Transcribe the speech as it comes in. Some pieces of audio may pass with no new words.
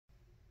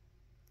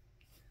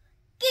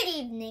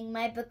evening,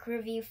 my book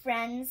review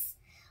friends.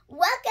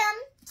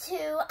 Welcome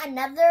to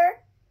another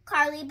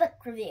Carly book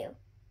review.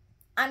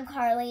 I'm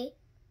Carly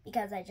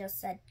because I just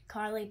said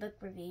Carly book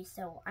review,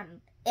 so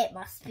it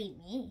must be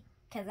me,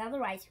 because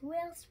otherwise who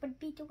else would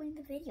be doing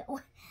the video?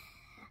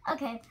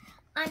 Okay,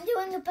 I'm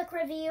doing a book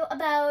review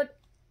about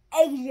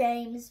a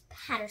James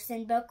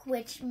Patterson book,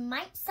 which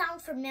might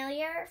sound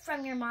familiar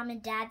from your mom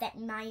and dad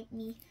that might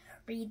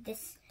read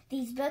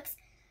these books.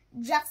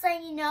 Just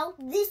letting you know,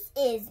 this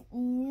is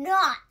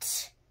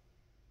not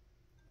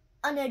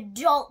an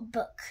adult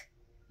book.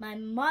 My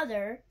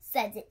mother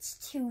says it's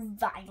too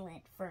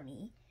violent for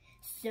me,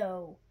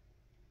 so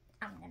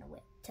I'm gonna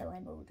wait till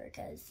I'm older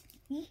because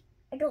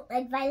I don't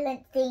like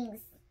violent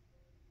things.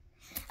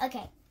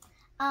 Okay,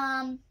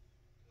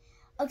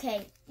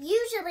 okay.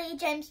 Usually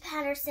James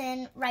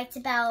Patterson writes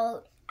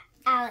about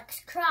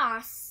Alex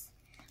Cross,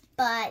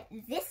 but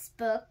this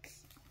book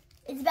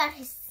is about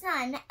his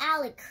son,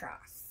 Alec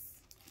Cross.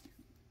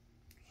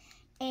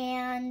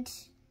 And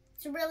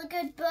it's a really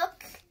good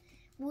book.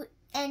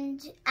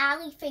 And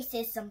Allie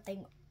faces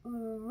something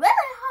really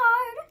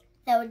hard.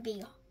 That would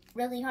be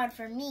really hard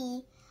for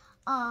me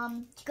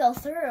to go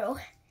through.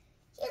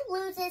 He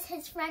loses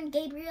his friend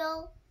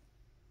Gabriel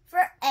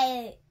for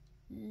a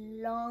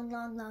long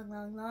time.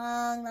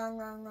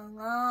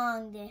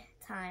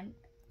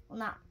 Well,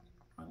 not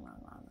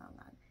long.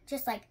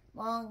 Just like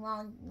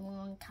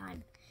long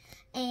time.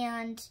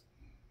 And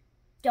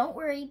don't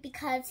worry,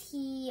 because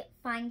he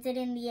finds it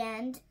in the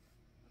end.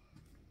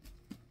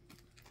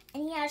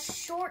 And he has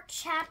short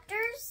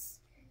chapters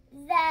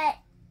that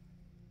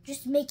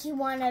just make you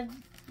want to,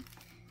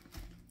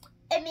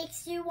 it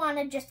makes you want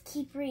to just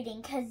keep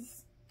reading,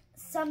 because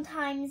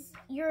sometimes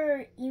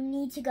you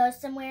need to go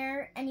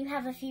somewhere and you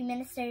have a few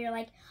minutes there, you're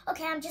like,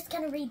 okay, I'm just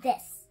going to read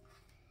this.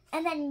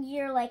 And then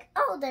you're like,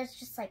 oh, there's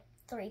just like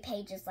 3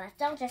 pages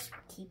left. I'll just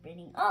keep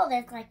reading. Oh,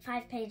 there's like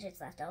 5 pages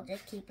left. I'll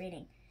just keep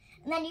reading.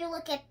 And then you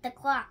look at the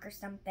clock or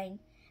something,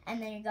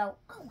 and then you go,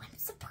 oh, I'm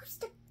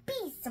supposed to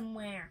be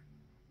somewhere.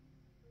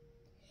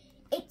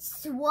 It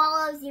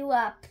swallows you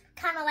up,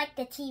 kind of like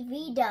the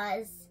TV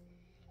does,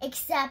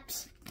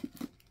 except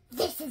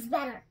this is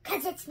better,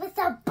 because it's with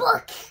a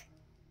book.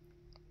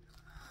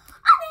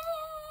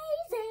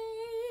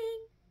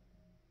 Amazing!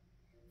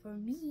 For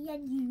me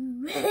and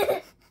you.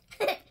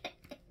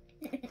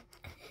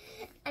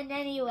 And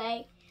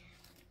anyway,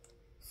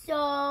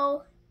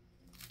 so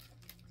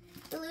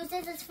he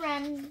loses his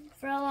friend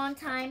for a long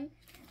time,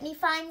 and he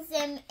finds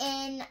him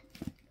in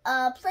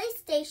a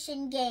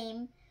PlayStation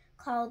game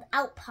called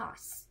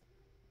Outpost,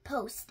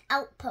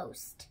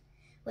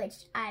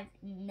 which I've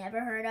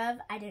never heard of.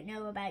 I don't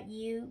know about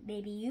you.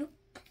 Maybe you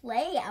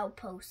play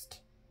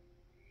Outpost,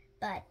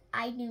 but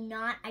I do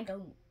not. I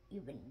don't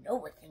even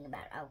know a thing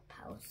about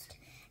Outpost.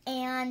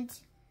 And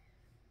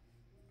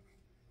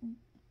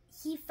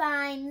he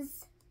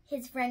finds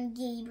his friend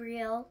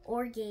Gabriel,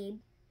 or Gabe.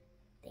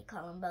 They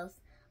call him both.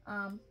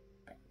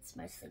 But it's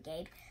mostly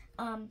Gabe.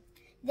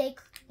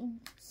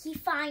 He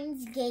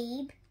finds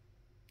Gabe,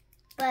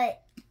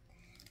 but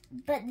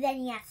then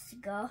he has to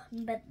go.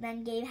 But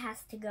then Gabe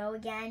has to go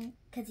again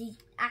because he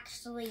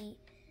actually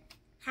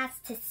has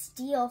to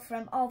steal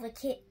from all the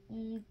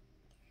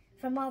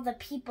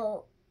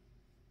people.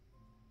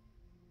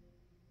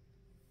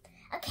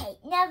 Okay,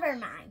 never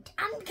mind.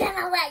 I'm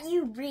gonna let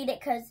you read it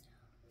because,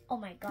 oh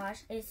my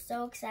gosh, it's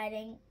so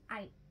exciting.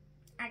 I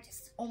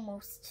just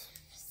almost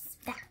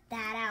spat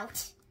that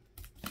out.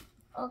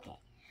 Okay.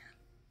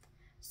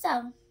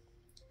 So,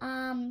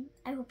 I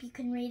hope you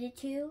can read it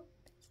too.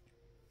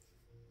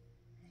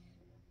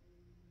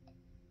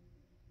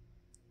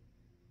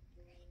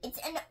 It's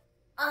an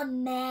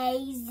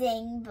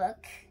amazing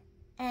book,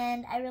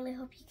 and I really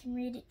hope you can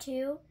read it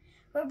too.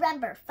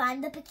 Remember,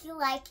 find the book you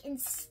like and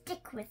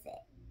stick with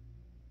it.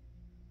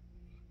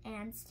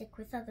 And stick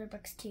with other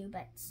books too,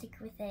 but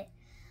stick with it.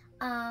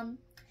 And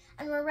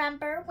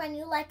remember, when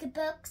you like a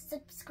book,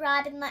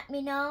 subscribe and let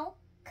me know,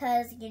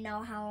 because you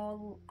know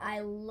how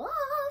I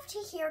love to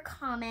hear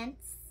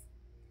comments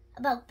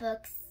about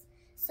books.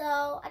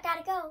 So, I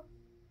gotta go.